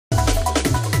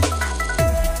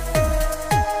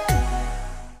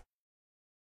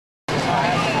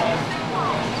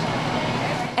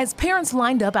As parents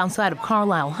lined up outside of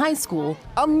Carlisle High School,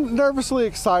 I'm nervously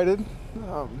excited.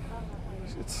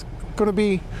 It's going to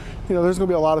be, there's going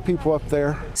to be a lot of people up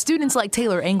there. Students like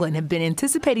Taylor Englund have been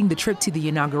anticipating the trip to the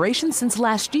inauguration since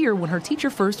last year when her teacher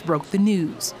first broke the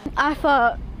news. I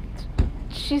thought,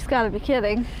 she's got to be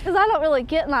kidding, because I don't really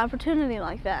get an opportunity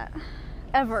like that,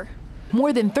 ever.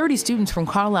 More than 30 students from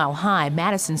Carlisle High,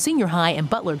 Madison Senior High, and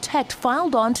Butler Tech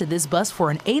filed onto this bus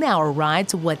for an 8-hour ride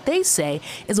to what they say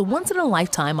is a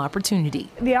once-in-a-lifetime opportunity.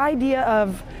 The idea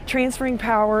of transferring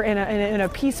power in a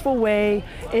peaceful way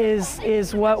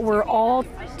is what we're all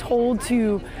told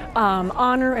to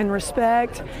honor and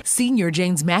respect. Senior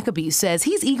James Maccabee says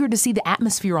he's eager to see the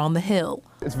atmosphere on the Hill.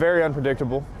 It's very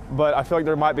unpredictable, but I feel like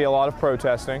there might be a lot of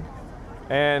protesting,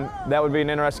 and that would be an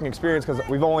interesting experience because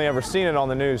we've only ever seen it on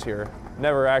the news here.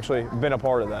 Never actually been a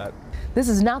part of that. This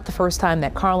is not the first time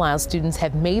that Carlisle students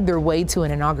have made their way to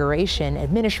an inauguration.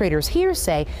 Administrators here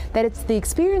say that it's the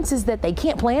experiences that they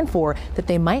can't plan for that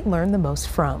they might learn the most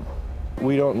from.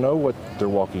 We don't know what they're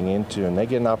walking into, and they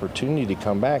get an opportunity to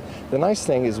come back. The nice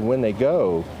thing is when they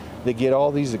go, they get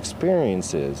all these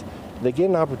experiences. They get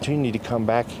an opportunity to come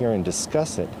back here and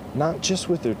discuss it, not just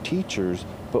with their teachers,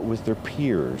 but with their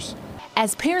peers.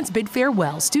 As parents bid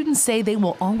farewell, students say they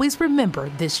will always remember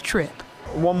this trip.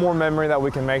 One more memory that we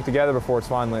can make together before it's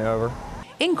finally over.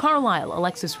 In Carlisle,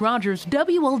 Alexis Rogers,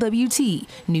 WLWT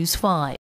News 5.